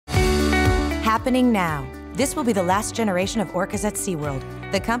Happening now. This will be the last generation of orcas at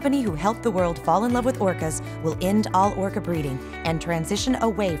SeaWorld. The company who helped the world fall in love with orcas will end all orca breeding and transition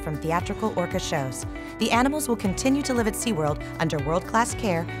away from theatrical orca shows. The animals will continue to live at SeaWorld under world-class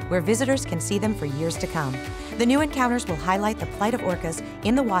care, where visitors can see them for years to come. The new encounters will highlight the plight of orcas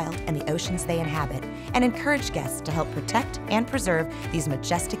in the wild and the oceans they inhabit, and encourage guests to help protect and preserve these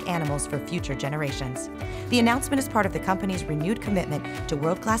majestic animals for future generations. The announcement is part of the company's renewed commitment to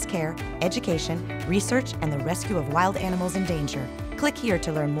world-class care, education, research, and the rescue of wild animals in danger. Click here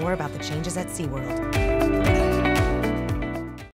to learn more about the changes at SeaWorld.